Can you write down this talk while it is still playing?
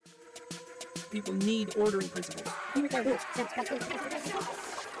People need ordering principles.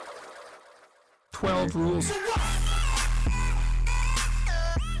 12 rules.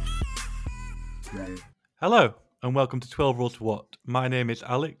 Hello, and welcome to 12 Rules for What. My name is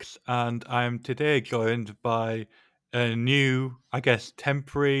Alex, and I'm today joined by a new,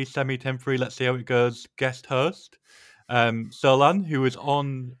 temporary, semi-temporary, let's see how it goes, guest host, Solan, who was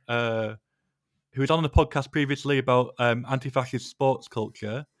on the podcast previously about anti-fascist sports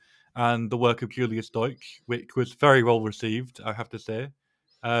culture and the work of Julius Deutsch, which was very well received, I have to say.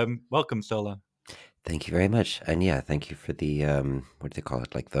 Welcome, Solan. Thank you very much. And yeah, thank you for the, what do they call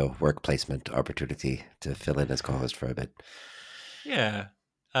it? Like the work placement opportunity to fill in as co-host for a bit. Yeah.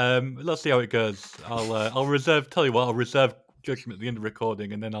 Let's see how it goes. I'll reserve judgment at the end of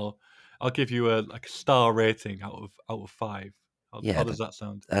recording, and then I'll give you a star rating out of 5. How does that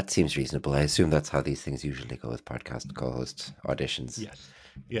sound? That seems reasonable. I assume that's how these things usually go with podcast co-host auditions.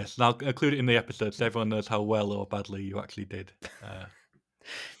 Yes. And I'll include it in the episode so everyone knows how well or badly you actually did.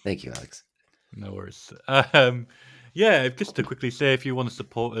 Thank you, Alex. No worries. Just to quickly say, if you want to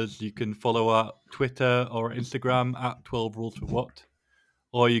support us, you can follow our Twitter or Instagram at 12 Rules for What.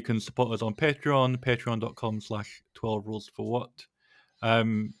 Or you can support us on Patreon, patreon.com/12 rules for what.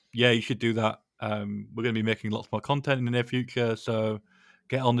 You should do that. We're going to be making lots more content in the near future, so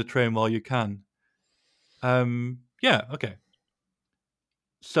get on the train while you can. Okay.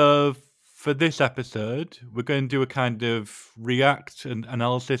 So for this episode, we're going to do a kind of react and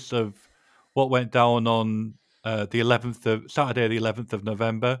analysis of what went down on Saturday, the 11th of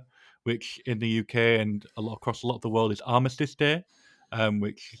November, which in the UK and across a lot of the world is Armistice Day,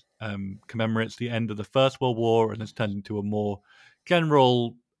 which commemorates the end of the First World War and has turned into a more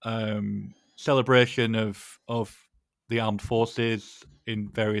general celebration of the armed forces in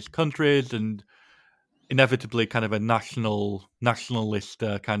various countries and inevitably kind of a nationalist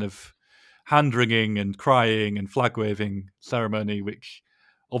kind of hand-wringing and crying and flag-waving ceremony, which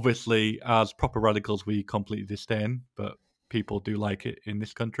obviously as proper radicals we completely disdain, but people do like it in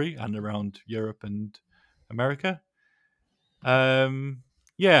this country and around Europe and America.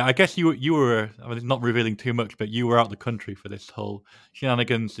 I guess you were, I mean, not revealing too much, but you were out the country for this whole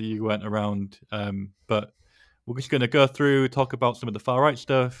shenanigans, so you went around. But we're just going to go through, talk about some of the far right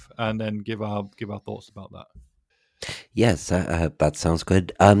stuff, and then give our thoughts about that. Yes, that sounds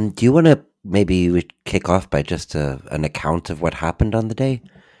good. Do you want to maybe kick off by just an account of what happened on the day?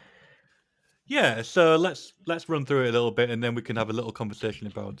 Yeah, so let's run through it a little bit, and then we can have a little conversation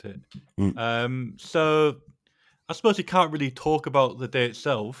about it. So I suppose you can't really talk about the day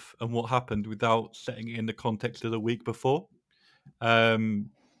itself and what happened without setting it in the context of the week before.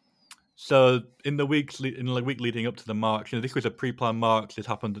 So in the week leading up to the march, this was a pre-planned march. They've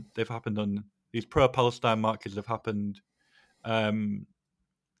happened on these pro-Palestine marches. Have happened, every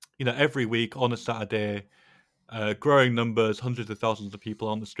week on a Saturday. Growing numbers, hundreds of thousands of people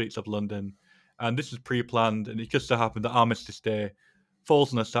on the streets of London, and this is pre-planned. And it just so happened that Armistice Day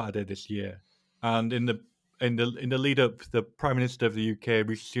falls on a Saturday this year. And in the lead up, the Prime Minister of the UK,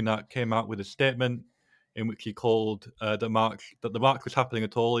 Rishi Sunak, came out with a statement in which he called the march was happening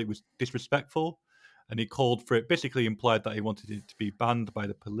at all. It was disrespectful, and he called for it. Basically, implied that he wanted it to be banned by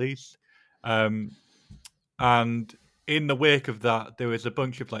the police. And in the wake of that, there was a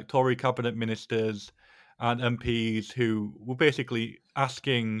bunch of Tory cabinet ministers and MPs who were basically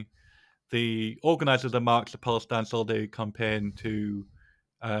asking the organisers of the march, the Palestine Solidarity Campaign, to,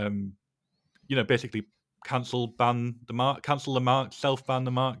 basically cancel the march, self-ban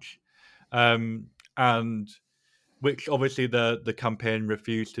the march, and which obviously the campaign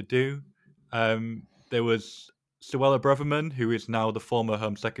refused to do. There was Suella Braverman, who is now the former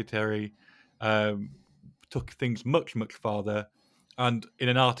Home Secretary, took things much, much farther, and in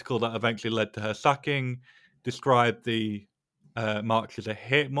an article that eventually led to her sacking, described the march as a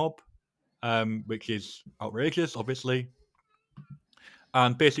hate mob, which is outrageous, obviously,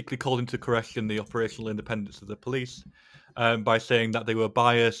 and basically called into question the operational independence of the police by saying that they were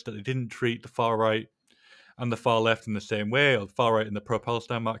biased, that they didn't treat the far right and the far left in the same way, or the far right and the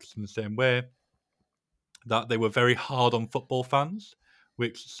pro-Palestine marches in the same way, that they were very hard on football fans,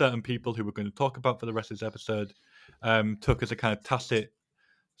 which certain people who we're going to talk about for the rest of this episode took as a kind of tacit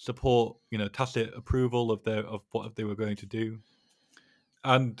support, tacit approval of what they were going to do.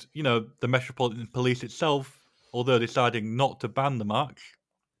 And, the Metropolitan Police itself, although deciding not to ban the march,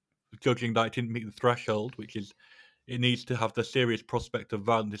 judging that it didn't meet the threshold, which is it needs to have the serious prospect of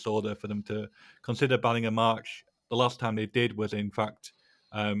violent disorder for them to consider banning a march. The last time they did was, in fact,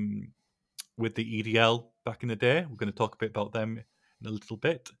 with the EDL back in the day. We're going to talk a bit about them in a little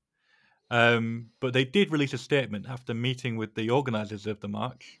bit. But they did release a statement after meeting with the organisers of the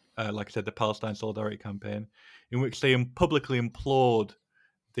march, like I said, the Palestine Solidarity Campaign, in which they publicly implored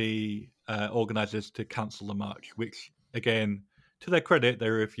the organisers to cancel the march, which, again, to their credit, they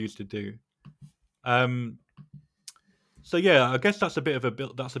refused to do. Um, so yeah, I guess that's a bit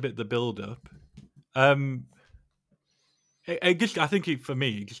of that's a bit the build up. Um, it just, I think for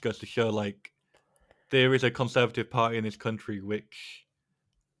me, it just goes to show like there is a conservative party in this country which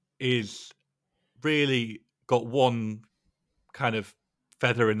is really got one kind of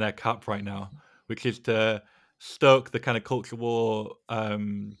feather in their cap right now, which is to stoke the kind of culture war,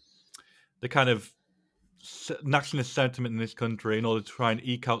 the kind of nationalist sentiment in this country in order to try and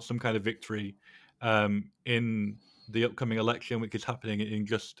eke out some kind of victory in the upcoming election, which is happening in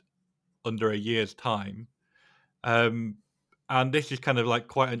just under a year's time. Um, and this is kind of like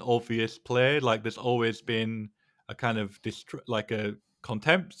quite an obvious play. Like there's always been a kind of like a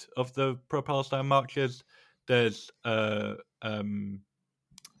contempt of the pro-Palestine marches. There's on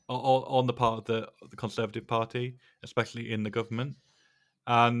the part of the Conservative Party, especially in the government,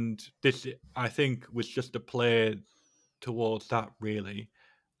 and this I think was just a play towards that really.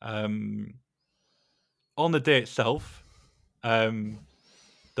 Um, on the day itself, um,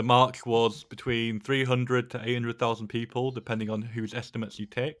 the march was between 300 to 800,000 people, depending on whose estimates you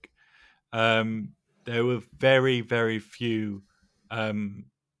take. Um, there were very, very few um,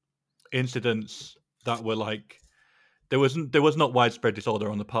 incidents that were like there was not widespread disorder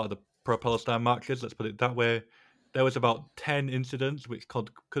on the part of the pro-Palestine marchers. Let's put it that way. There was about 10 incidents which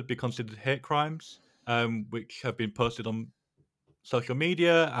could be considered hate crimes, which have been posted on social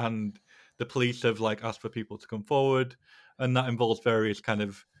media, and the police have like asked for people to come forward, and that involves various kind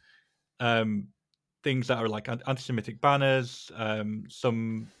of um, things that are like anti-Semitic banners,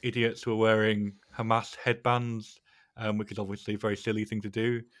 some idiots who are wearing Hamas headbands, which is obviously a very silly thing to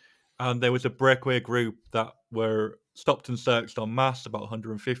do. And there was a breakaway group that were stopped and searched en masse, about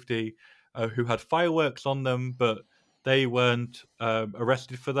 150, who had fireworks on them, but they weren't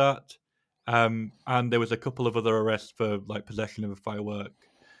arrested for that. And there was a couple of other arrests for like possession of a firework,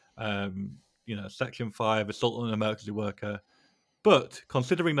 Section 5, assault on an emergency worker. But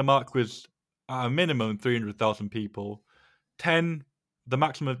considering the mark was at a minimum 300,000 people, 10, the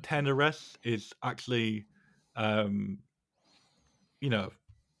maximum of 10 arrests is actually, um, you know,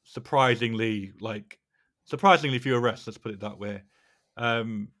 surprisingly surprisingly few arrests. Let's put it that way.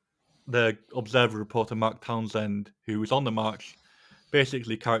 Um, the Observer reporter Mark Townsend, who was on the march,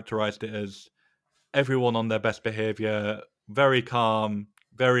 basically characterized it as everyone on their best behavior, very calm,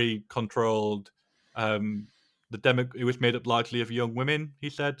 very controlled. It was made up largely of young women. He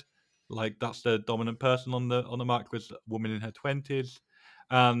said, like that's the dominant person on the march was a woman in her 20s,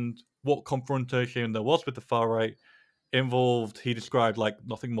 and what confrontation there was with the far right involved. He described like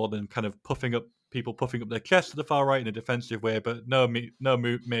nothing more than kind of puffing up their chests to the far right in a defensive way, but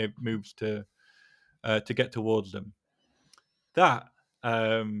moves to get towards them. That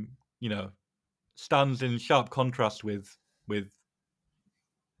you know stands in sharp contrast with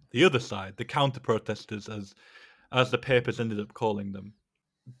the other side, the counter protesters, as the papers ended up calling them.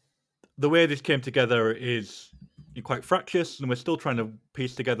 The way this came together is quite fractious, and we're still trying to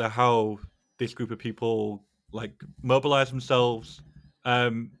piece together how this group of people like mobilize themselves.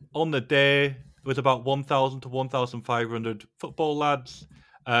 On the day, it was about 1,000 to 1,500 football lads,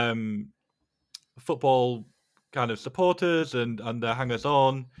 um, football kind of supporters and their hangers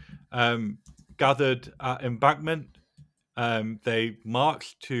on, gathered at Embankment. They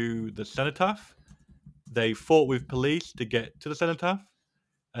marched to the cenotaph. They fought with police to get to the cenotaph,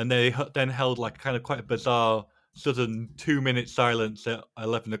 and they then held like kind of quite a bizarre sudden 2 minute silence at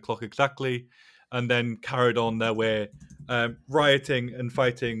 11 o'clock exactly, and then carried on their way, rioting and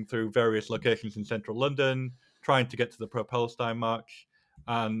fighting through various locations in central London, trying to get to the pro-Palestine march,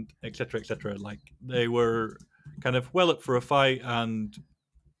 and etc. etc. Like they were kind of well up for a fight, and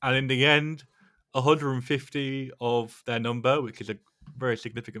in the end, 150 of their number, which is a very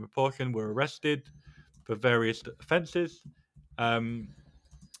significant proportion, were arrested for various offences. Um,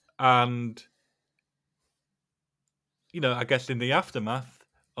 and I guess in the aftermath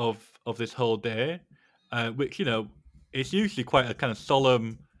of this whole day, which it's usually quite a kind of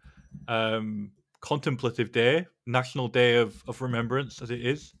solemn, contemplative day, national day of remembrance, as it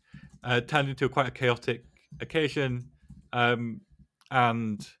is, turned into quite a chaotic occasion,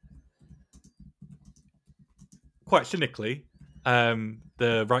 and quite cynically,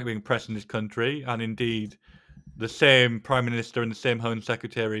 the right wing press in this country, and indeed the same prime minister and the same home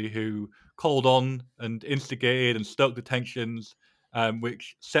secretary who called on and instigated and stoked the tensions,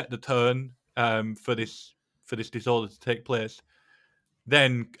 which set the tone for this disorder to take place,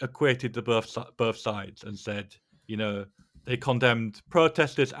 then equated the both sides and said, you know, they condemned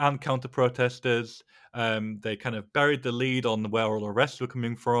protesters and counter protesters. They kind of buried the lead on where all arrests were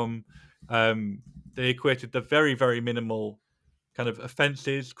coming from. They equated the very, very minimal kind of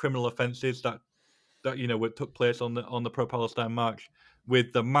offences, criminal offences that what took place on the pro-Palestine march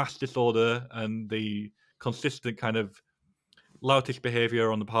with the mass disorder and the consistent kind of loutish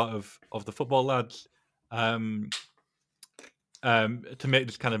behaviour on the part of the football lads. Um, to make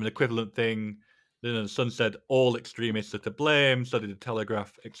this kind of an equivalent thing. The Sun said all extremists are to blame, so did the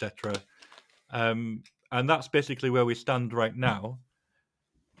Telegraph, etc. And that's basically where we stand right now.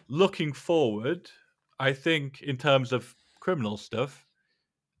 Looking forward, I think in terms of criminal stuff,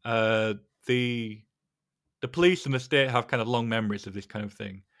 uh, the the police and the state have kind of long memories of this kind of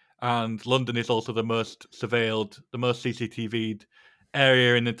thing. And London is also the most surveilled, the most CCTV'd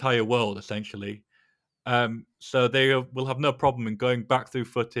area in the entire world, essentially. So they will have no problem in going back through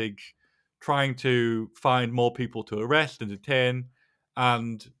footage, trying to find more people to arrest and detain.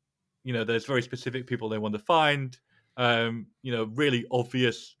 And, there's very specific people they want to find. Really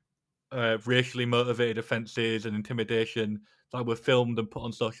obvious racially motivated offences and intimidation that were filmed and put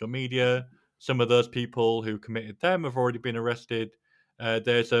on social media. Some of those people who committed them have already been arrested.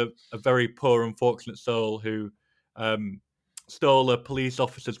 There's a very poor, unfortunate soul who um, stole a police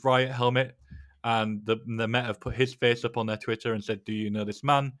officer's riot helmet, and the Met have put his face up on their Twitter and said, "Do you know this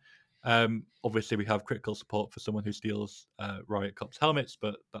man?" Obviously, we have critical support for someone who steals riot cops' helmets,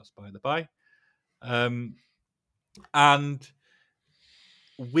 but that's by the by. Um, and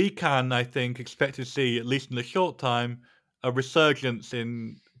we can, I think, expect to see, at least in the short time, a resurgence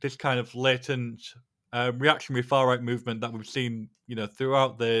in this kind of latent reactionary far right movement that we've seen,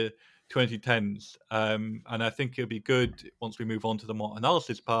 throughout the 2010s. And I think it'll be good once we move on to the more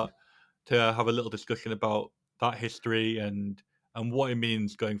analysis part to have a little discussion about that history and what it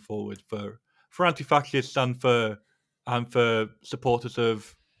means going forward for anti-fascists and for supporters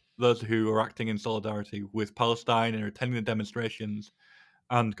of those who are acting in solidarity with Palestine and are attending the demonstrations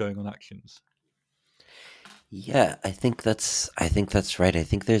and going on actions. Yeah, I think that's right. I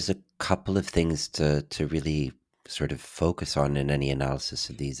think there's a couple of things to really sort of focus on in any analysis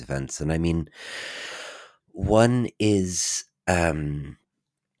of these events. And I mean, one is I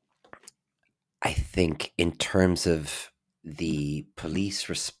think in terms of the police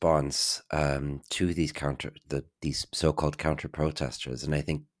response to these so-called counter protesters, and I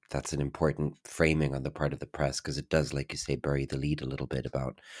think that's an important framing on the part of the press because it does, like you say, bury the lead a little bit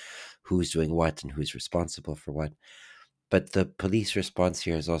about who's doing what and who's responsible for what. But the police response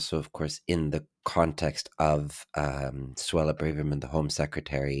here is also, of course, in the context of Suella Braverman, the Home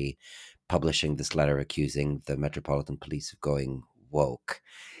Secretary, publishing this letter accusing the Metropolitan Police of going woke,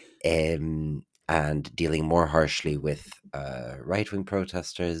 and dealing more harshly with right wing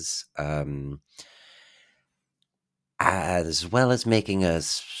protesters, as well as making a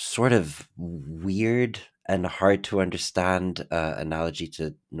sort of weird and hard to understand analogy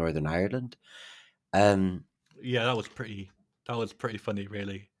to Northern Ireland. Um, Yeah, that was pretty funny,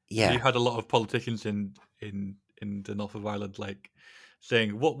 really. You yeah, had a lot of politicians in the north of Ireland like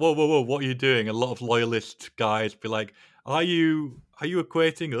saying, "What, whoa, whoa, whoa, what are you doing?" A lot of loyalist guys be like, "Are you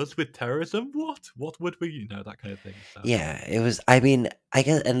equating us with terrorism? What would we, that kind of thing." So yeah, it was. I mean, I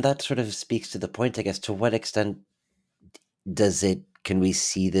guess, and that sort of speaks to the point, I guess. To what extent can we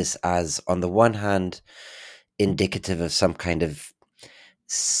see this as, on the one hand, indicative of some kind of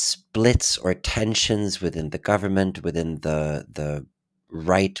splits or tensions within the government, within the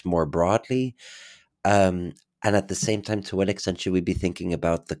right more broadly, um, and at the same time, to what extent should we be thinking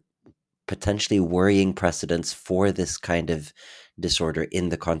about the potentially worrying precedents for this kind of disorder in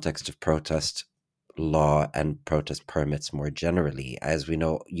the context of protest law and protest permits more generally? As we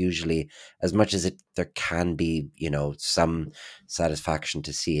know, usually, as much as there can be, some satisfaction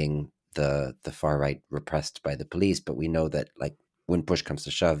to seeing the far right repressed by the police, but we know that, like, when push comes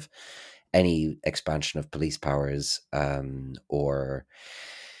to shove, any expansion of police powers, or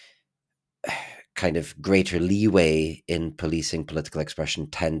kind of greater leeway in policing political expression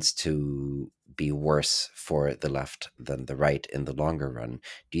tends to be worse for the left than the right in the longer run.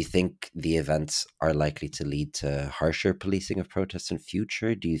 Do you think the events are likely to lead to harsher policing of protests in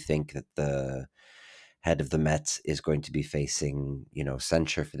future? Do you think that the head of the Met is going to be facing,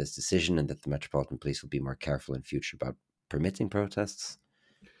 censure for this decision, and that the Metropolitan Police will be more careful in future about permitting protests?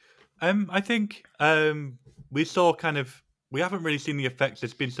 I think we haven't really seen the effects.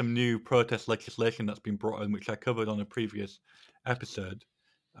 There's been some new protest legislation that's been brought in, which I covered on a previous episode,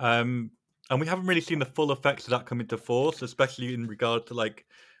 um, and we haven't really seen the full effects of that come into force, especially in regard to like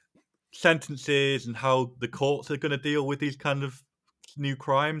sentences and how the courts are going to deal with these kind of new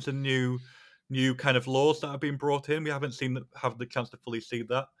crimes and new kind of laws that have been brought in. We haven't have the chance to fully see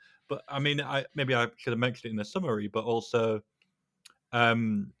that. But I mean, I maybe I should have mentioned it in the summary, but also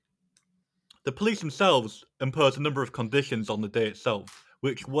um, the police themselves imposed a number of conditions on the day itself,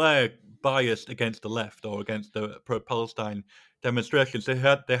 which were biased against the left or against the pro-Palestine demonstrations.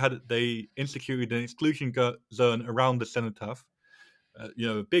 They instituted an exclusion zone around the cenotaph,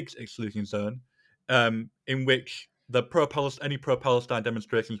 a big exclusion zone, in which any pro-Palestine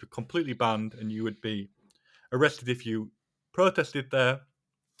demonstrations were completely banned, and you would be arrested if you protested there.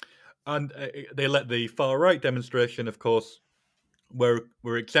 And they let the far right demonstration, of course,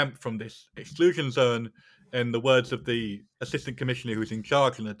 were exempt from this exclusion zone. In the words of the assistant commissioner who was in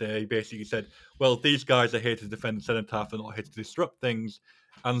charge on the day, he basically said, "Well, these guys are here to defend the cenotaph and not here to disrupt things,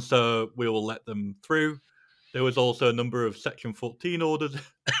 and so we will let them through." There was also a number of Section 14 orders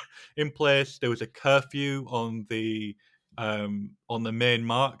in place. There was a curfew on the main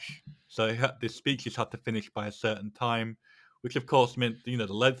march, so the speeches had to finish by a certain time, which of course meant the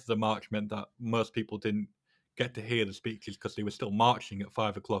length of the march meant that most people didn't get to hear the speeches because they were still marching at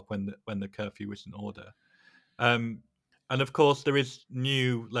 5 o'clock when the curfew was in order. Um, and of course, there is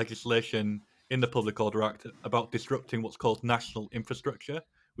new legislation in the Public Order Act about disrupting what's called national infrastructure,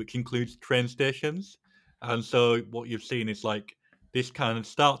 which includes train stations. And so, what you've seen is like this kind of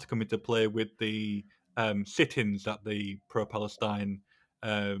start to come into play with the sit-ins that the pro-Palestine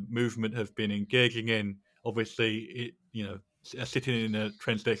movement have been engaging in. Obviously, a sit-in in a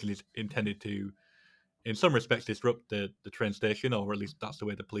train station is intended to, in some respects, disrupt the train station, or at least that's the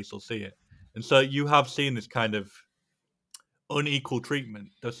way the police will see it. And so you have seen this kind of unequal treatment,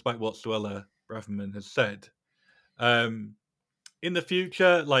 despite what Suella Braverman has said. Um, in the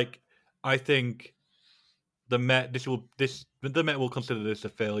future, like I think the Met will consider this a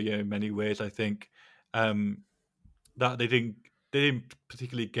failure in many ways. I think um, that they didn't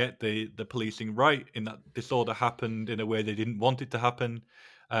particularly get the policing right, in that disorder happened in a way they didn't want it to happen.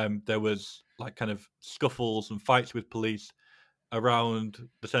 There was like kind of scuffles and fights with police around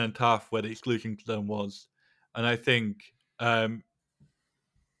the cenotaph where the exclusion zone was, and I think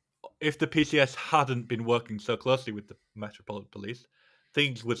if the PCS hadn't been working so closely with the Metropolitan Police,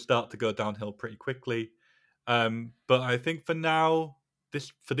 things would start to go downhill pretty quickly. But I think for now,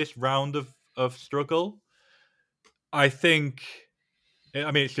 this round of struggle, I think,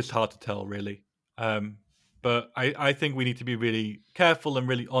 I mean, it's just hard to tell, really. Um, but I think we need to be really careful and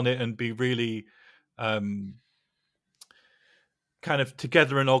really on it and be really um, kind of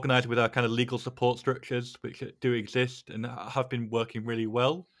together and organized with our kind of legal support structures, which do exist and have been working really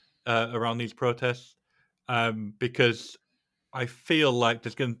well around these protests. Because I feel like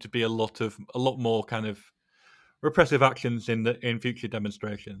there's going to be a lot more kind of repressive actions in future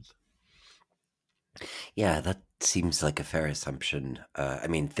demonstrations. Yeah, that seems like a fair assumption. I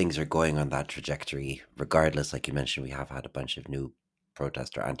mean, things are going on that trajectory regardless. Like you mentioned, we have had a bunch of new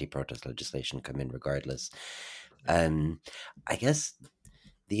protest or anti-protest legislation come in regardless. Yeah. Um, I guess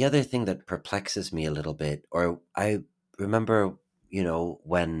the other thing that perplexes me a little bit, or I remember,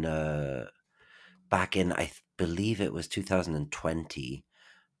 when back in, believe it was 2020,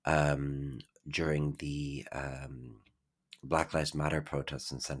 um, during the Black Lives Matter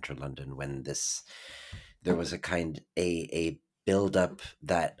protests in central London, when there was a build up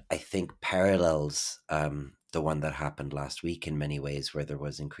that I think parallels the one that happened last week in many ways, where there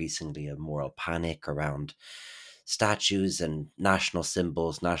was increasingly a moral panic around statues and national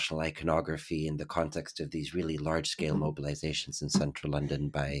symbols, national iconography in the context of these really large scale mobilizations in central London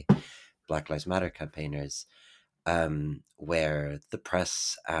by Black Lives Matter campaigners, where the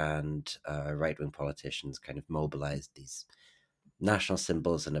press and right wing politicians kind of mobilized these national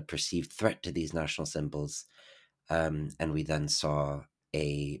symbols and a perceived threat to these national symbols. And we then saw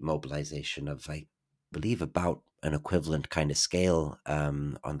a mobilization of, I believe, about an equivalent kind of scale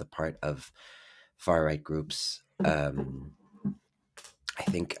on the part of far right groups. I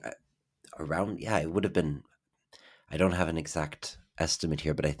think around, yeah, it would have been, I don't have an exact estimate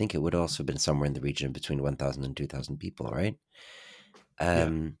here, but I think it would also have been somewhere in the region between 1,000 and 2,000 people, right? Yeah.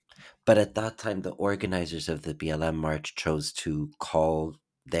 Um, but at that time, the organizers of the BLM march chose to call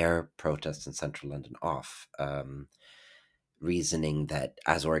their protests in central London off, reasoning that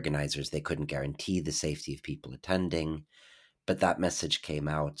as organizers, they couldn't guarantee the safety of people attending. But that message came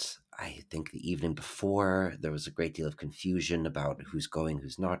out, I think, the evening before. There was a great deal of confusion about who's going,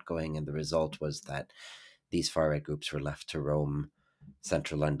 who's not going. And the result was that these far right groups were left to roam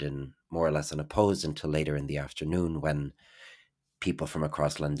central London more or less unopposed until later in the afternoon, when people from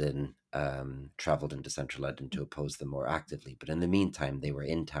across London traveled into central London to oppose them more actively. But in the meantime, they were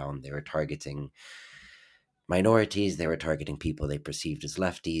in town, they were targeting minorities. They were targeting people they perceived as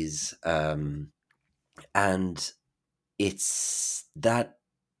lefties, and it's that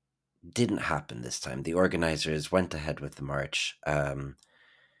didn't happen this time. The organizers went ahead with the march,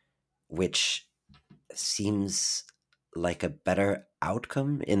 which seems like a better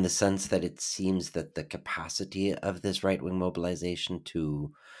outcome in the sense that it seems that the capacity of this right wing mobilization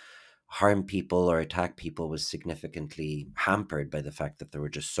to harm people or attack people was significantly hampered by the fact that there were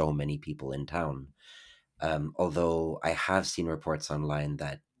just so many people in town. Although I have seen reports online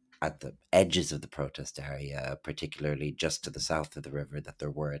that at the edges of the protest area, particularly just to the south of the river, that there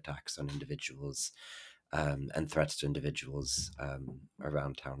were attacks on individuals, and threats to individuals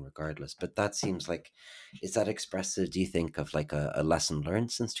around town regardless. But that seems like, is that expressive, do you think, of like a lesson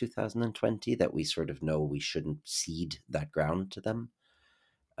learned since 2020, that we sort of know we shouldn't cede that ground to them?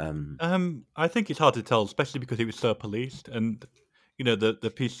 Um, I think it's hard to tell, especially because it was so policed, and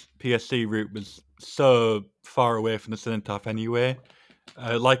the PSC route was so far away from the cenotaph anyway.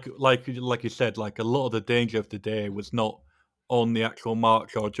 Like you said, like a lot of the danger of the day was not on the actual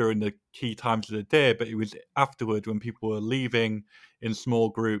march or during the key times of the day, but it was afterward when people were leaving in small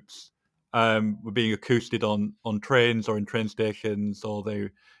groups, were being acousted on trains or in train stations, or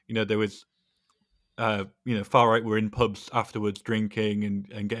there was far right were in pubs afterwards drinking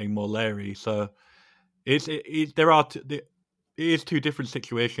and getting more leery. So there are it is two different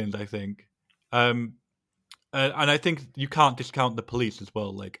situations, I think. Um, and I think you can't discount the police as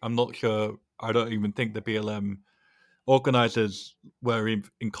well. Like, I'm not sure. I don't even think the BLM organizers were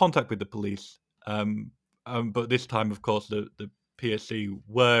in contact with the police. Um, but this time, of course, the PSC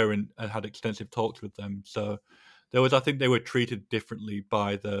were and had extensive talks with them. So I think they were treated differently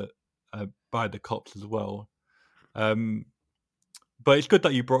by the cops as well. Um, but it's good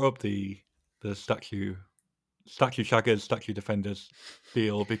that you brought up the statue shaggers, statue defenders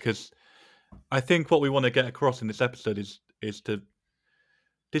deal, because I think what we want to get across in this episode is to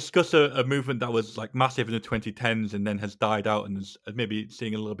discuss a movement that was like massive in the 2010s and then has died out and is maybe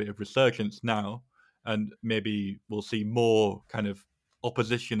seeing a little bit of resurgence now, and maybe we'll see more kind of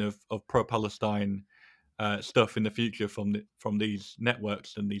opposition of pro-Palestine stuff in the future from these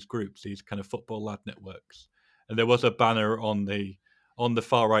networks and these groups, these kind of football lad networks. And there was a banner on the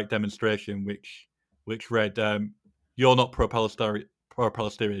far right demonstration which read, "You're not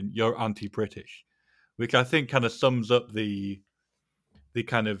pro-Palestinian, you're anti-British," which I think kind of sums up the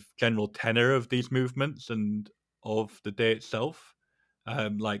kind of general tenor of these movements and of the day itself.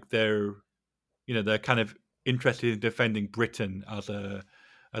 Like they're kind of interested in defending Britain as a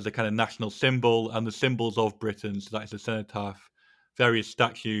kind of national symbol and the symbols of Britain. So that's the cenotaph, various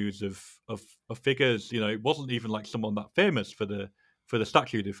statues of figures. It wasn't even like someone that famous for the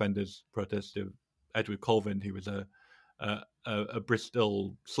statue defenders protest. Edward Colvin, who was a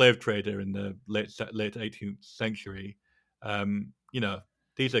Bristol slave trader in the late 18th century.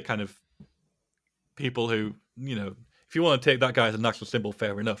 These are kind of people who, if you want to take that guy as a national symbol,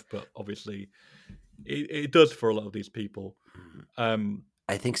 fair enough. But obviously, it does for a lot of these people.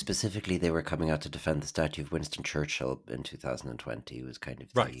 I think specifically they were coming out to defend the statue of Winston Churchill in 2020. Was kind of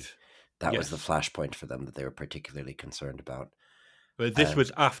Right. that was the Yes. flashpoint for them that they were particularly concerned about. But this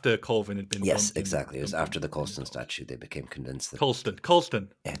was after Colvin had been Yes, dumped exactly. It was dumped after the in the Colston Thames. statue they became convinced that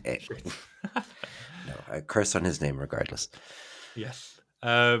Colston. eh, eh, Shit. no, a curse on his name regardless. Yes.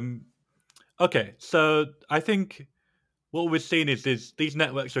 Okay, so I think what we're seeing is these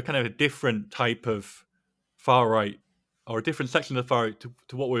networks are kind of a different type of far right, or a different section of the far right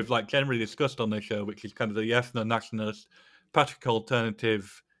to what we've like generally discussed on this show, which is kind of the ethno-nationalist, practical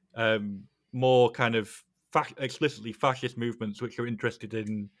alternative, more kind of explicitly fascist movements, which are interested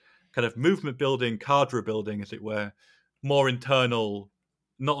in kind of movement building, cadre building, as it were, more internal,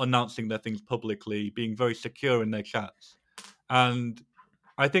 not announcing their things publicly, being very secure in their chats. And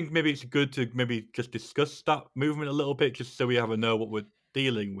I think maybe it's good to maybe just discuss that movement a little bit, just so we have a know what we're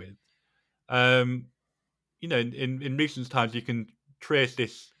dealing with. Um, in recent times, you can trace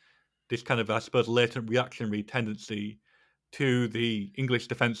this kind of, I suppose, latent reactionary tendency to the English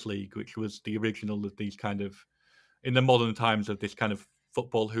Defence League, which was the original of these kind of, in the modern times, of this kind of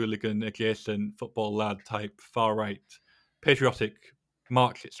football hooligan adjacent football lad type far right patriotic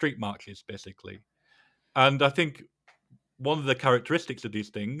street marches, basically. And I think one of the characteristics of these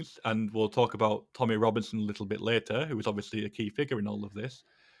things, and we'll talk about Tommy Robinson a little bit later, who was obviously a key figure in all of this,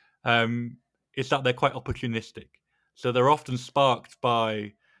 is that they're quite opportunistic. So they're often sparked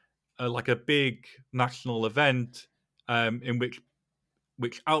by like a big national event, in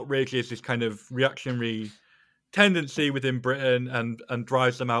which outrages this kind of reactionary tendency within Britain and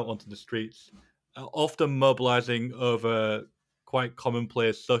drives them out onto the streets, often mobilizing over quite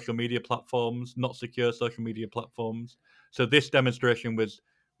commonplace social media platforms, not secure social media platforms. So this demonstration was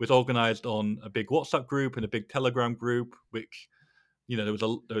organized on a big WhatsApp group and a big Telegram group, which there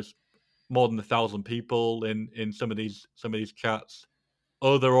was more than 1,000 people in some of these chats.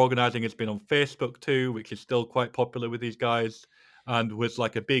 Other organizing has been on Facebook too, which is still quite popular with these guys, and was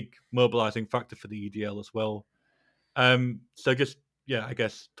like a big mobilizing factor for the EDL as well. So just yeah, I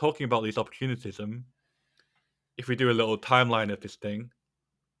guess talking about these opportunities, if we do a little timeline of this thing,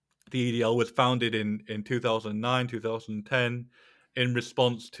 the EDL was founded in 2009, 2010, in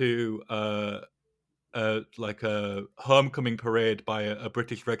response to like a homecoming parade by a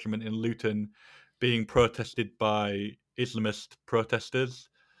British regiment in Luton being protested by Islamist protesters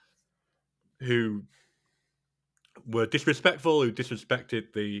who were disrespectful, who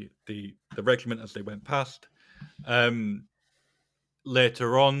disrespected the regiment as they went past. Um,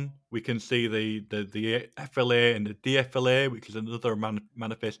 Later on, we can see the FLA and the DFLA, which is another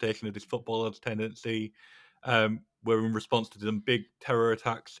manifestation of this footballer's tendency, were in response to some big terror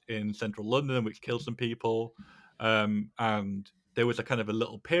attacks in central London, which killed some people. And there was a kind of a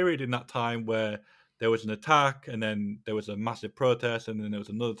little period in that time where there was an attack, and then there was a massive protest, and then there was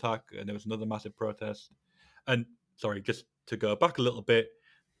another attack, and there was another massive protest. And sorry, just to go back a little bit,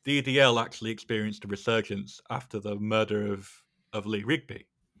 the EDL actually experienced a resurgence after the murder of Lee Rigby.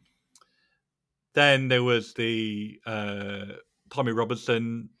 Then there was the Tommy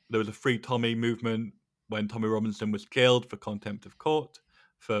Robinson. There was a Free Tommy movement when Tommy Robinson was jailed for contempt of court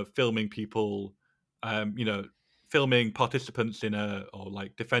for filming people, filming participants in or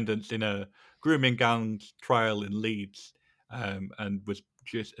like defendants in a grooming gang trial in Leeds, and was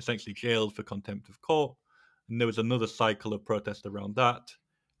just essentially jailed for contempt of court. And there was another cycle of protest around that,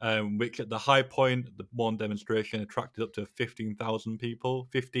 which at the high point, the one demonstration attracted up to 15,000 people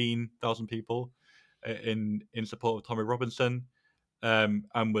in support of Tommy Robinson, and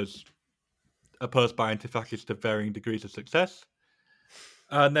was opposed by anti-fascists to varying degrees of success.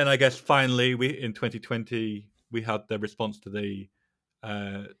 And then I guess finally, we in 2020 we had the response to the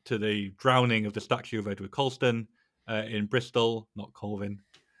drowning of the statue of Edward Colston in Bristol, not Colvin,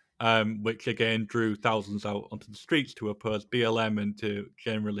 which again drew thousands out onto the streets to oppose BLM and to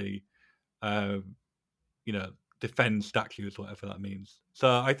generally, uh, defend statues, whatever that means.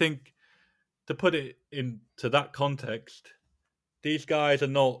 So I think to put it into that context, these guys are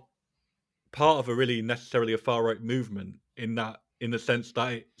not part of a really necessarily a far right movement in the sense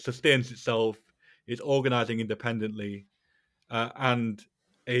that it sustains itself, is organizing independently, and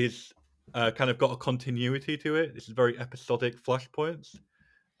is kind of got a continuity to it. This is very episodic flashpoints.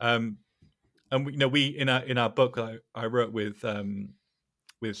 Um, and we in our book I wrote with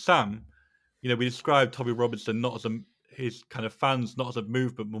Sam, we described Tommy Robinson not as his kind of fans, not as a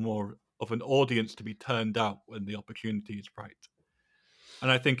movement, but more of an audience to be turned out when the opportunity is right. And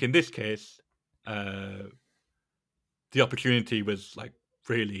I think in this case, uh, the opportunity was like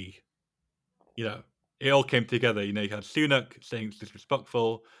really, it all came together. You had Sunak saying it's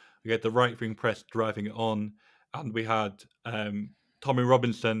disrespectful, we had the right wing press driving it on, and we had Tommy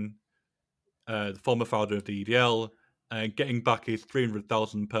Robinson, the former founder of the EDL, getting back his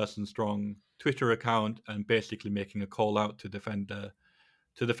 300,000 person strong Twitter account and basically making a call out to defend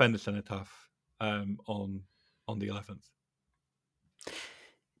the cenotaph on the 11th.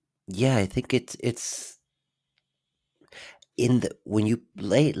 Yeah, I think it's in the when you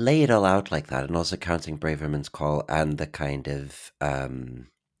lay it all out like that, and also counting Braverman's call and the kind of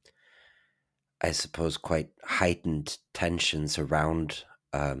I suppose quite heightened tensions around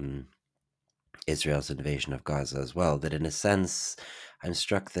Israel's invasion of Gaza as well, that in a sense I'm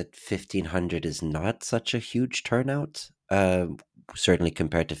struck that 1,500 is not such a huge turnout, certainly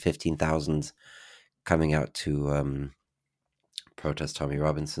compared to 15,000 coming out to protest Tommy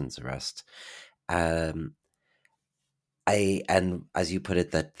Robinson's arrest. And as you put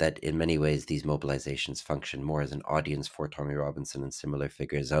it, that in many ways these mobilizations function more as an audience for Tommy Robinson and similar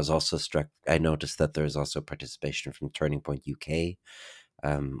figures. I was also struck. I noticed that there is also participation from Turning Point UK,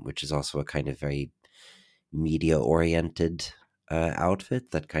 which is also a kind of very media oriented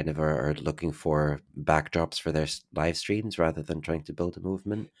outfit that kind of are looking for backdrops for their live streams rather than trying to build a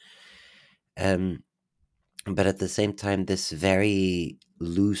movement. But at the same time, this very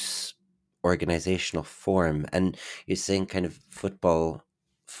loose organizational form, and you're saying kind of football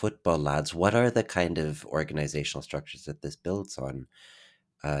lads, what are the kind of organizational structures that this builds on,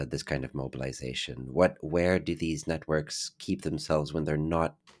 this kind of mobilization? Where do these networks keep themselves when they're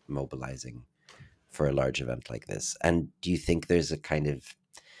not mobilizing for a large event like this? And do you think there's a kind of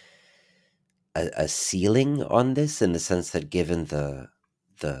a ceiling on this, in the sense that given the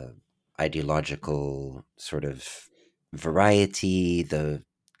ideological sort of variety, the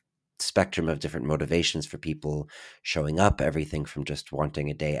spectrum of different motivations for people showing up, everything from just wanting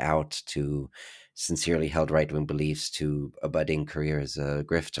a day out to sincerely held right wing beliefs to a budding career as a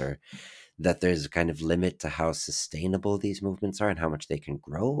grifter, that there's a kind of limit to how sustainable these movements are and how much they can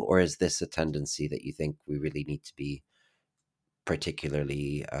grow? Or is this a tendency that you think we really need to be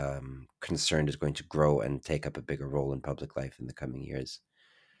particularly concerned is going to grow and take up a bigger role in public life in the coming years?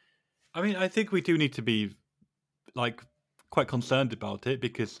 I mean, I think we do need to be like quite concerned about it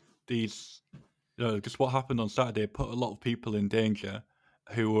because these, just what happened on Saturday put a lot of people in danger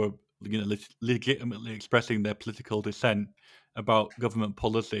who were, legitimately expressing their political dissent about government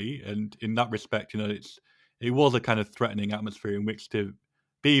policy, and in that respect, it was a kind of threatening atmosphere in which to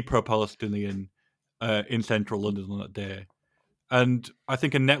be pro-Palestinian in central London on that day. And I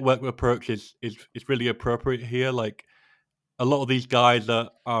think a network approach is really appropriate here. Like a lot of these guys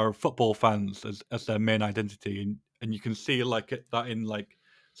are football fans as their main identity, and you can see that in like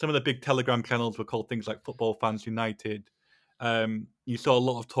some of the big Telegram channels were called things like Football Fans United. You saw a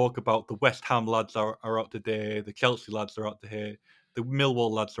lot of talk about the West Ham lads are out today, the Chelsea lads are out today, the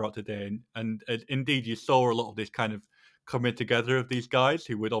Millwall lads are out today, and indeed you saw a lot of this kind of coming together of these guys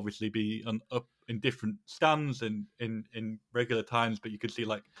who would obviously be up in different stands and in regular times, but you could see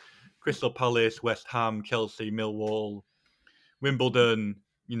like Crystal Palace, West Ham, Chelsea, Millwall, Wimbledon,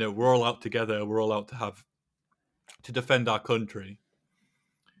 we're all out together. We're all out to defend our country.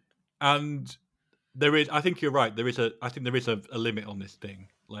 And I think you're right. I think there is a limit on this thing.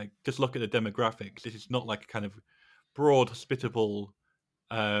 Like, just look at the demographics. This is not like a kind of broad, hospitable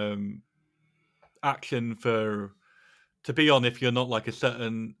um, action to be on if you're not like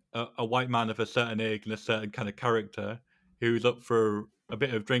a white man of a certain age and a certain kind of character who's up for a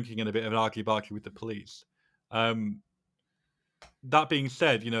bit of drinking and a bit of an argy-bargy with the police. Um, that being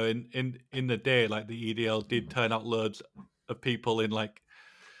said, in the day, like the EDL did turn out loads of people in like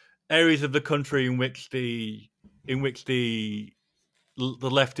areas of the country in which the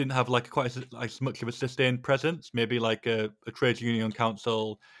left didn't have like quite as much of a sustained presence. Maybe like a trades union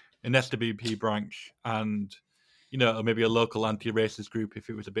council, an SWP branch, and or maybe a local anti-racist group if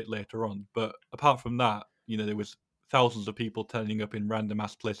it was a bit later on. But apart from that, there was thousands of people turning up in random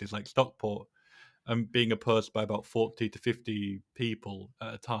ass places like Stockport and being opposed by about 40 to 50 people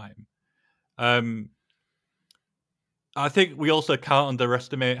at a time. Um, I think we also can't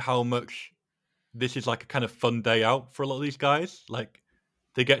underestimate how much this is like a kind of fun day out for a lot of these guys. Like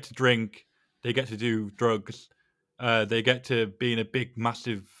they get to drink, they get to do drugs, they get to be in a big,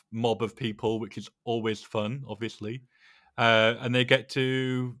 massive mob of people, which is always fun, obviously, and they get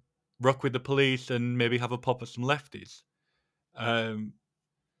to rock with the police and maybe have a pop at some lefties. Um,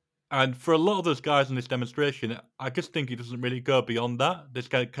 And for a lot of those guys in this demonstration, I just think it doesn't really go beyond that. There's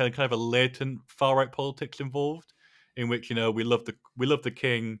kind of a latent far right politics involved, in which we love the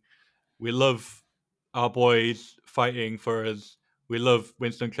king, we love our boys fighting for us, we love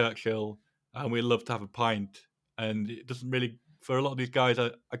Winston Churchill, and we love to have a pint. And it doesn't really, for a lot of these guys,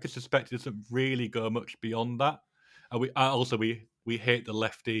 I could suspect it doesn't really go much beyond that. And we hate the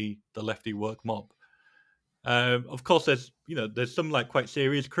lefty work mob. Of course, there's some like quite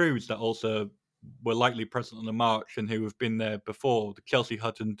serious crews that also were likely present on the march and who have been there before. The Chelsea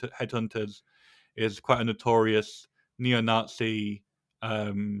Headhunters is quite a notorious neo-Nazi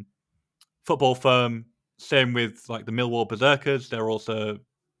um, football firm. Same with like the Millwall Berserkers; they're also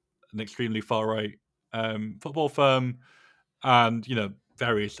an extremely far-right football firm, and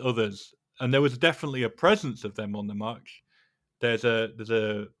various others. And there was definitely a presence of them on the march. There's a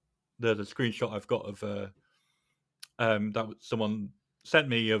screenshot I've got of that someone sent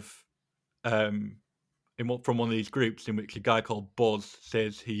me of um, from one of these groups in which a guy called Boz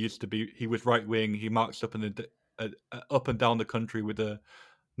says he was right wing. He marched up and down the country with the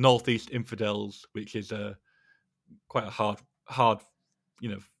Northeast Infidels, which is quite a hard, you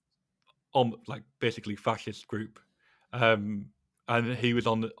know, like basically fascist group. Um, and he was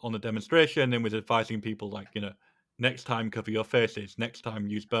on the demonstration and was advising people like next time cover your faces, next time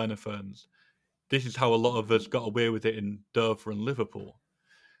use burner phones. This is how a lot of us got away with it in Dover and Liverpool.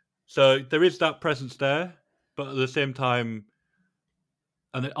 So there is that presence there, but at the same time,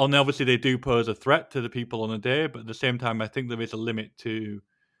 and obviously they do pose a threat to the people on the day. But at the same time, I think there is a limit to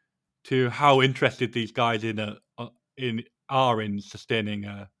how interested these guys in sustaining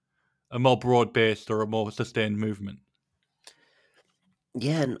a more broad based or a more sustained movement.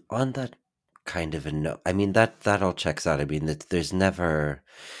 Yeah, and on that kind of a note, I mean that all checks out. I mean that it's never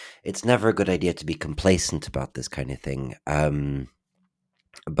a good idea to be complacent about this kind of thing.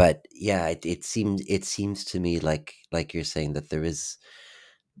 But yeah, it seems to me like you're saying that there is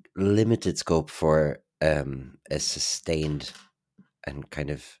limited scope for a sustained and kind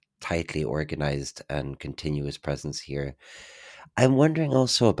of tightly organized and continuous presence here. I'm wondering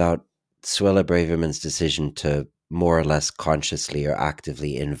also about Suella Braverman's decision to more or less consciously or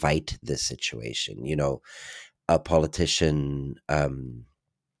actively invite this situation. A politician, a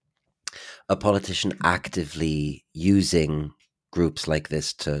politician actively using groups like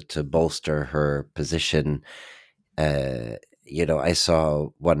this to bolster her position. Uh, I saw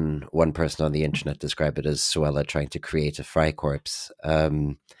one person on the internet describe it as Suella trying to create a Freikorps.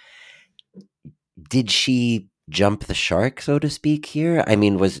 Did she jump the shark, so to speak? Here, I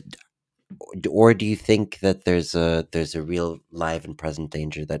mean, or do you think that there's a real live and present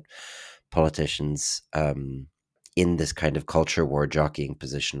danger that politicians, in this kind of culture war jockeying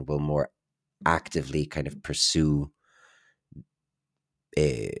position, will more actively kind of pursue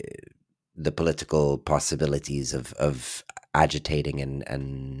uh, the political possibilities of agitating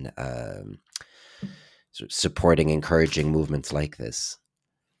and sort of supporting, encouraging movements like this?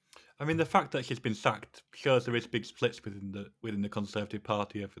 I mean, the fact that she's been sacked shows there is big splits within the Conservative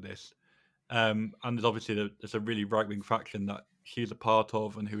Party over this. And there's obviously there's a really right wing faction that she's a part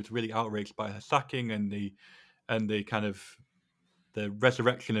of, and who was really outraged by her sacking and the kind of the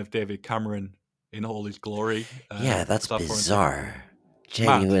resurrection of David Cameron in all his glory Yeah, that's as our foreign secretary. bizarre. Mad,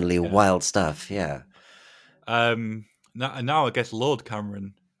 Genuinely yeah. wild stuff. Yeah. Now I guess Lord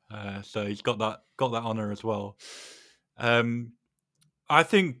Cameron, so he's got that honor as well. Um, I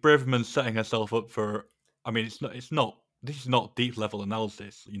think Braverman's setting herself up for. I mean, it's not. This is not deep level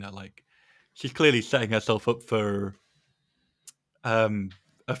analysis. Like she's clearly setting herself up for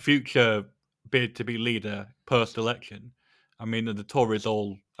a future bid to be leader post election. I mean, the Tories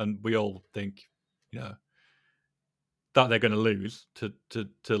all, and we all think, you know, that they're going to lose to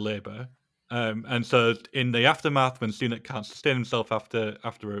Labour. And so, in the aftermath, when Sunak can't sustain himself after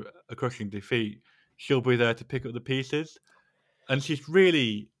a crushing defeat, she'll be there to pick up the pieces. And she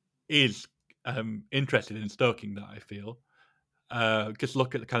really is interested in stoking that. I feel. Just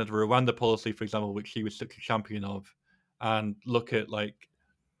look at the kind of Rwanda policy, for example, which she was such a champion of, and look at like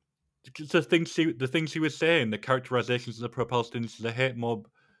the things she was saying, the characterizations of the pro-Palestinians as a hate mob,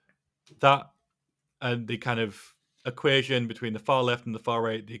 that and the kind of equation between the far left and the far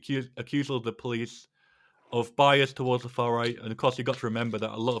right, the accusal of the police of bias towards the far right, and of course you got to remember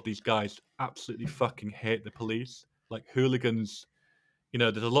that a lot of these guys absolutely fucking hate the police, like hooligans.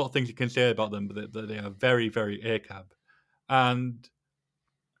 There's a lot of things you can say about them, but they are very, very ACAB. And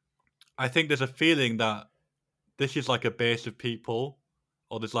I think there's a feeling that this is like a base of people,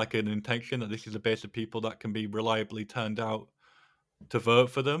 or there's like an intention that this is a base of people that can be reliably turned out to vote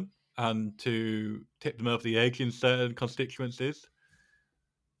for them and to tip them over the edge in certain constituencies.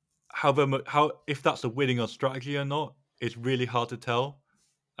 However, how if that's a winning or strategy or not is really hard to tell.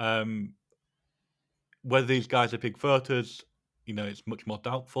 Um, whether these guys are big voters, it's much more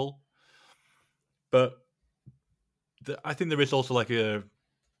doubtful. But I think there is also like a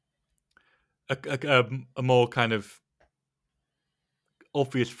more kind of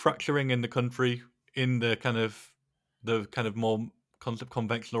obvious fracturing in the country in the kind of more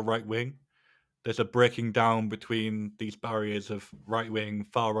conventional right wing. There's a breaking down between these barriers of right wing,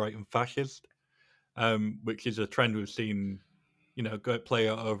 far right, and fascist, which is a trend we've seen, go play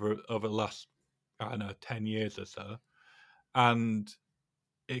out over the last, I don't know, 10 years or so, and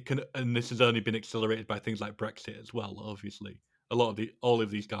and this has only been accelerated by things like Brexit as well. Obviously, all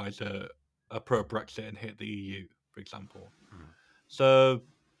of these guys are pro Brexit and hate the EU, for example. So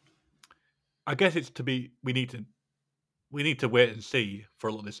I guess it's to be we need to wait and see for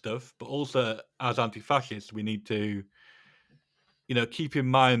a lot of this stuff, but also as anti-fascists, we need to keep in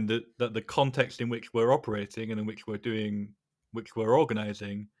mind that the context in which we're operating and in which we're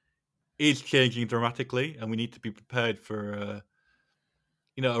organizing is changing dramatically, and we need to be prepared for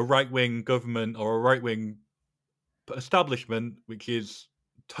a right wing government or a right wing establishment which is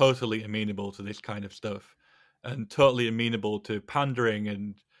totally amenable to this kind of stuff and totally amenable to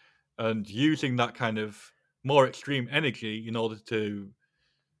pandering and using that kind of more extreme energy in order to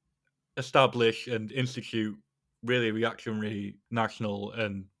establish and institute really reactionary national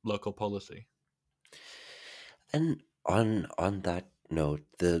and local policy. And on that note,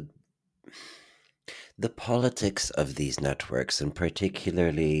 the politics of these networks, and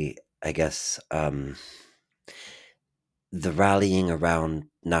particularly, I guess, the rallying around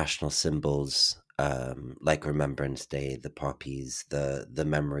national symbols, like Remembrance Day, the poppies, the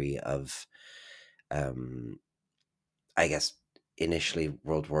memory of, um, I guess, initially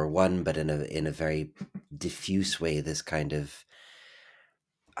World War I, but in a very diffuse way, this kind of,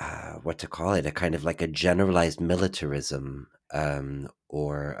 what to call it, a kind of like a generalized militarism,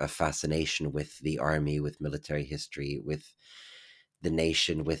 or a fascination with the army, with military history, with the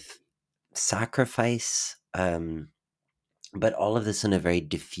nation, with sacrifice. But all of this in a very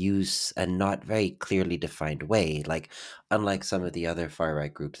diffuse and not very clearly defined way. Like, unlike some of the other far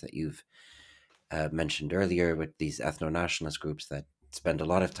right groups that you've mentioned earlier, with these ethno nationalist groups that spend a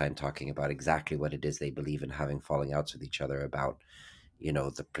lot of time talking about exactly what it is they believe in, having falling outs with each other about,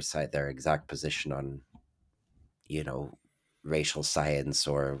 the precise their exact position on, you know, racial science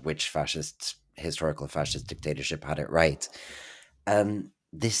or which historical fascist dictatorship had it right.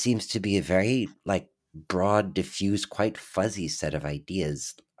 This seems to be a very like broad, diffuse, quite fuzzy set of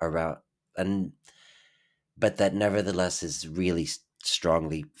ideas around, and but that nevertheless is really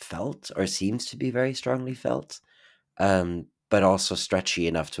strongly felt, or seems to be very strongly felt, but also stretchy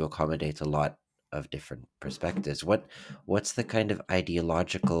enough to accommodate a lot of different perspectives. What's the kind of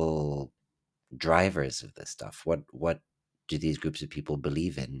ideological drivers of this stuff? What do these groups of people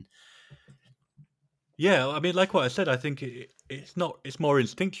believe in? Yeah, I mean, like what I said, I think it's not. It's more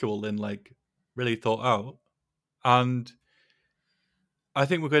instinctual than like really thought out, and I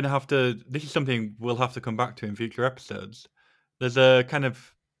think we're going to have to. This is something we'll have to come back to in future episodes. There's a kind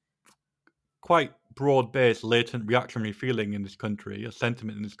of quite broad-based latent reactionary feeling in this country, a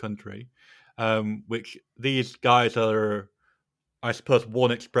sentiment in this country, which these guys are, I suppose, one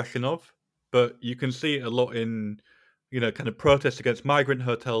expression of. But you can see it a lot in, kind of protests against migrant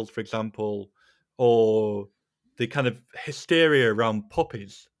hotels, for example, or the kind of hysteria around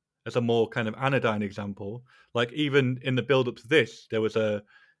puppies as a more kind of anodyne example. Like even in the build up to this, there's a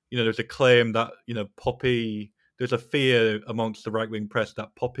claim that poppy. There's a fear amongst the right wing press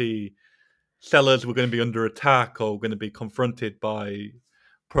that poppy sellers were going to be under attack or going to be confronted by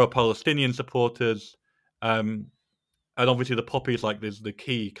pro-Palestinian supporters. Um, and obviously, the poppy is like the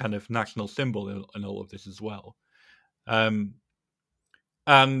key kind of national symbol in all of this as well. Um,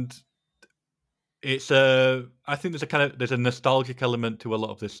 and I think there's a nostalgic element to a lot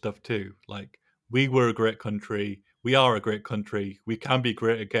of this stuff too. Like we were a great country, we are a great country, we can be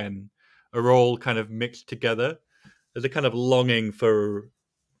great again. Are all kind of mixed together. There's a kind of longing for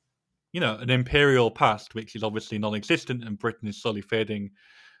an imperial past, which is obviously non-existent, and Britain is slowly fading,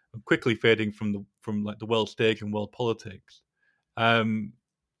 quickly fading from like the world stage and world politics, um,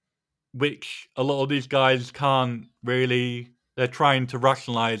 which a lot of these guys can't really. They're trying to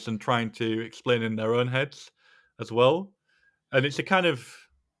rationalize and trying to explain in their own heads as well, and it's a kind of,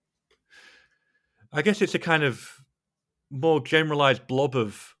 I guess, it's a kind of more generalized blob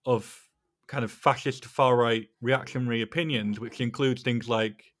of kind of fascist far right reactionary opinions, which includes things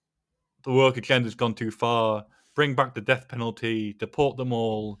like the work agenda's gone too far, bring back the death penalty, deport them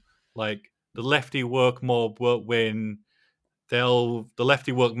all. Like the lefty work mob won't win. The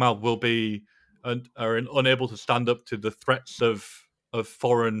lefty work mob will be are unable to stand up to the threats of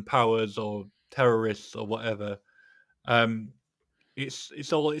foreign powers or terrorists or whatever. Um,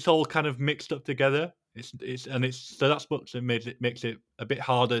 it's all kind of mixed up together. It's so that's what makes it a bit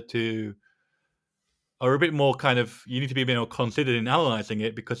harder to, or a bit more kind of, you need to be a bit more considered in analyzing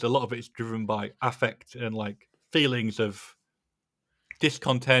it, because a lot of it is driven by affect and like feelings of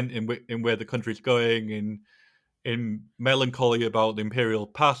discontent in where the country's going, in melancholy about the imperial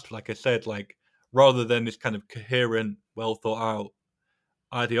past. Like I said, like rather than this kind of coherent, well thought out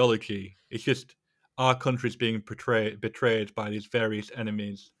ideology, it's just our country's being betrayed by these various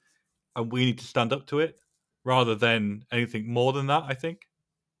enemies, and we need to stand up to it rather than anything more than that. I think.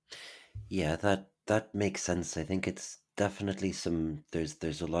 Yeah, that makes sense. I think it's definitely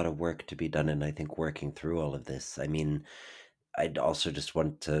there's a lot of work to be done, and I think working through all of this. I mean, I'd also just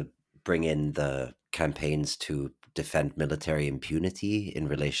want to bring in the campaigns to defend military impunity in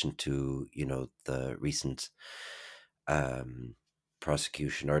relation to, the recent um,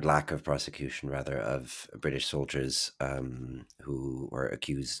 prosecution, or lack of prosecution rather, of British soldiers who were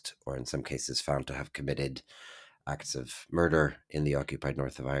accused, or in some cases found to have committed acts of murder in the occupied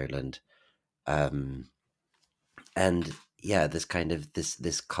north of Ireland. Um, and yeah, this kind of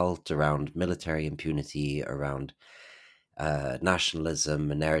this cult around military impunity, around nationalism,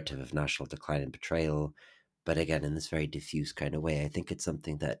 a narrative of national decline and betrayal, but again in this very diffuse kind of way. I think it's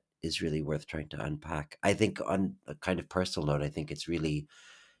something that is really worth trying to unpack. I think, on a kind of personal note, I think it's really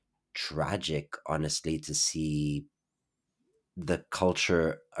tragic, honestly, to see the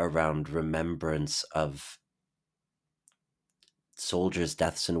culture around remembrance of soldiers'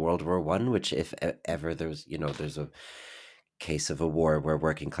 deaths in World War I, which, if ever there's a case of a war where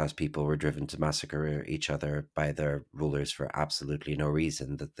working class people were driven to massacre each other by their rulers for absolutely no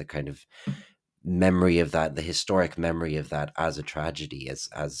reason, that the kind of memory of that, the historic memory of that as a tragedy,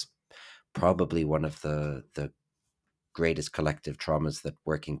 as probably one of the greatest collective traumas that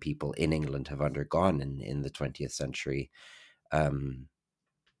working people in England have undergone in the 20th century, um,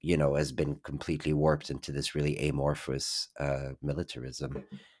 has been completely warped into this really amorphous militarism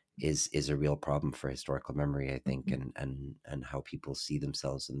is a real problem for historical memory, I think, and how people see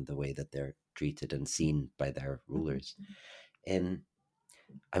themselves and the way that they're treated and seen by their rulers. And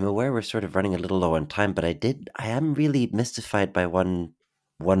I'm aware we're sort of running a little low on time, but I am really mystified by one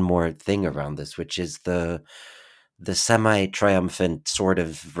more thing around this, which is the semi-triumphant sort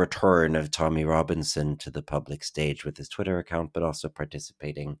of return of Tommy Robinson to the public stage with his Twitter account, but also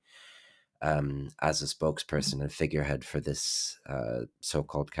participating as a spokesperson and figurehead for this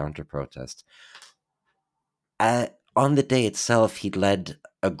so-called counter-protest. On the day itself, he led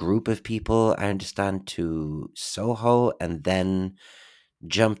a group of people, I understand, to Soho, and then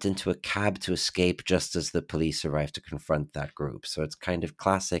jumped into a cab to escape just as the police arrived to confront that group. So it's kind of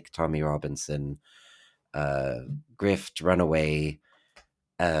classic Tommy Robinson, uh, grift, runaway.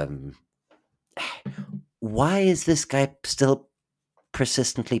 Um, why is this guy still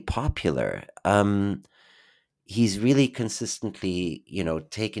persistently popular? He's really consistently,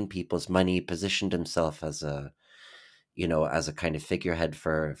 taken people's money, positioned himself as a kind of figurehead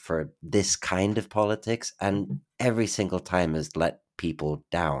for this kind of politics, and every single time has let people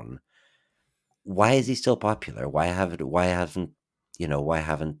down. Why is he still popular? Why haven't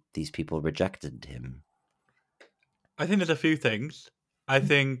these people rejected him? I think there's a few things. I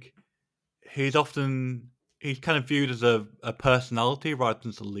think he's often he's kind of viewed as a personality rather than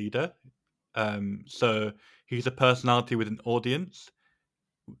as a leader. So he's a personality with an audience,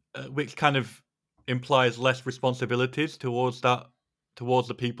 which kind of implies less responsibilities towards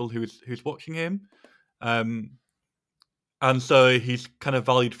the people who's watching him. Um, and so he's kind of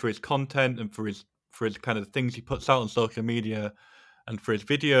valued for his content and for his kind of things he puts out on social media and for his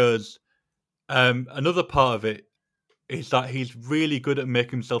videos. Another part of it is that he's really good at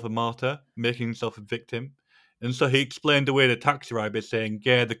making himself a martyr, making himself a victim. And so he explained away the taxi ride by saying,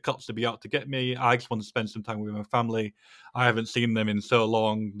 "Yeah, the cops will be out to get me. I just want to spend some time with my family. I haven't seen them in so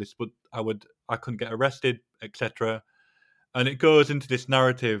long. I couldn't get arrested, etc." And it goes into this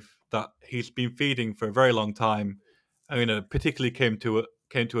narrative that he's been feeding for a very long time. I mean, particularly came to a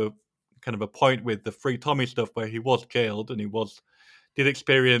kind of a point with the Free Tommy stuff where he was jailed and did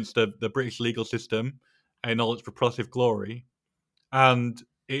experience the British legal system in all its repressive glory, and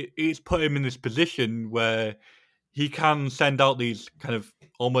it's put him in this position where he can send out these kind of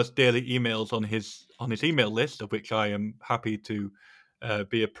almost daily emails on his email list, of which I am happy to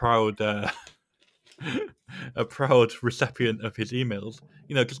be a proud recipient of his emails.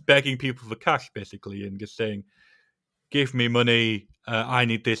 Just begging people for cash, basically, and just saying, "Give me money. I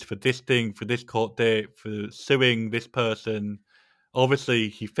need this for this thing, for this court date, for suing this person." Obviously,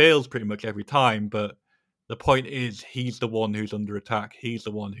 he fails pretty much every time, but the point is, he's the one who's under attack. He's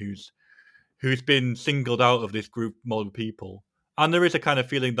the one who's been singled out of this group of of people. And there is a kind of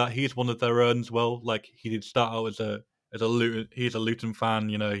feeling that he's one of their own as well. Like, he did start out as a Luton, he's a Luton fan.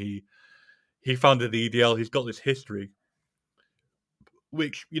 He founded the EDL. He's got this history,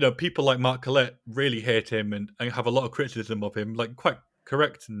 which people like Mark Collette really hate him and have a lot of criticism of him, like quite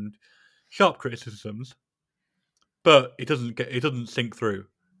correct and sharp criticisms. But it doesn't sink through,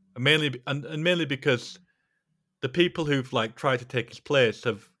 and mainly because the people who've like tried to take his place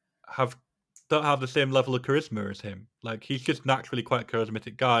have don't have the same level of charisma as him. Like, he's just naturally quite a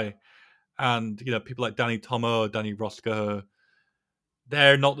charismatic guy, and people like Danny Tomo, Danny Roscoe,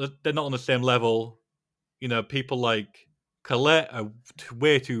 they're not on the same level. People like Colette are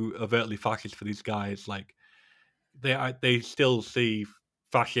way too overtly fascist for these guys. Like, they still see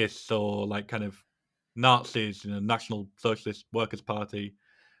fascists or like kind of Nazis, National Socialist Workers Party,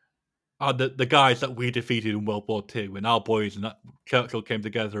 are the guys that we defeated in World War II, when our boys and Churchill came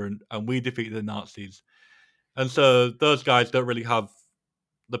together and we defeated the Nazis. And so those guys don't really have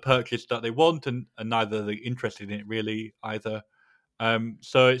the purchase that they want, and neither are they interested in it really either.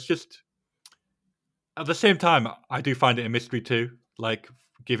 So it's just, at the same time, I do find it a mystery too. Like,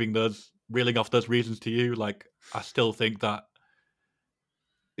 reeling off those reasons to you. Like, I still think that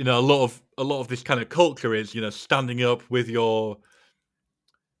a lot of this kind of culture is standing up with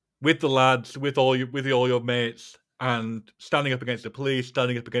the lads, with all your mates, and standing up against the police,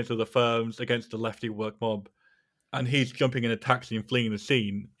 standing up against other firms, against the lefty work mob, and he's jumping in a taxi and fleeing the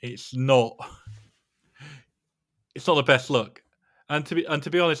scene. It's not the best look. And to be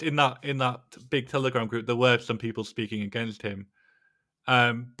honest, in that big Telegram group, there were some people speaking against him.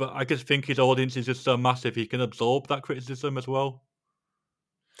 But I just think his audience is just so massive, he can absorb that criticism as well.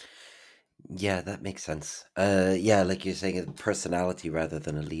 Yeah, that makes sense. Yeah, like you're saying, a personality rather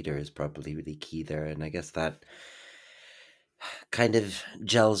than a leader is probably really key there, and I guess that kind of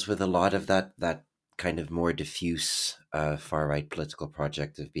gels with a lot of that kind of more diffuse far right political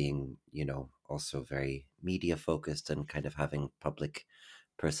project of being, also very media focused and kind of having public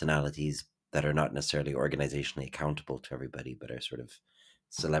personalities that are not necessarily organizationally accountable to everybody, but are sort of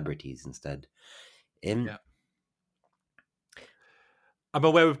celebrities instead. Um, Yeah. I'm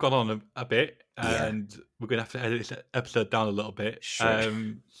aware we've gone on a bit, yeah, and we're gonna have to edit this episode down a little bit. sure.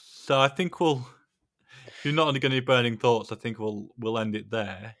 So I think if you're not only going to be burning thoughts, I think we'll end it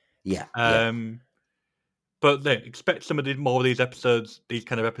there. Yeah, yeah. Um, but then expect some of the more of these episodes, these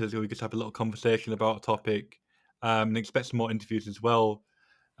kind of episodes where we just have a little conversation about a topic. And expect some more interviews as well.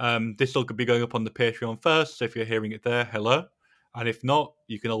 This will be going up on the Patreon first, so if you're hearing it there, hello. And if not,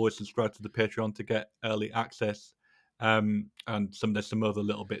 you can always subscribe to the Patreon to get early access. And there's some other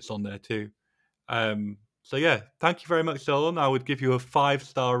little bits on there too. So yeah, thank you very much, Solon. I would give you a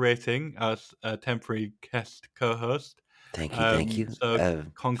 5-star rating as a temporary guest co-host. Thank you, thank you. So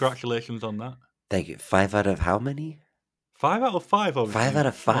congratulations on that. Thank you. 5 out of how many? 5 out of 5, 5 obviously. out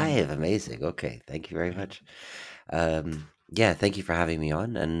of Come on. 5. Amazing. Okay, thank you very Yeah. much. Yeah, thank you for having me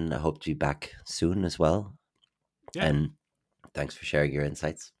on, and I hope to be back soon as well. Yeah. And thanks for sharing your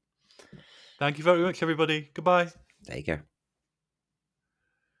insights. Thank you very much, everybody. Goodbye. Take care.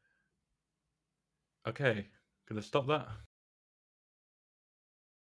 Okay, gonna stop that.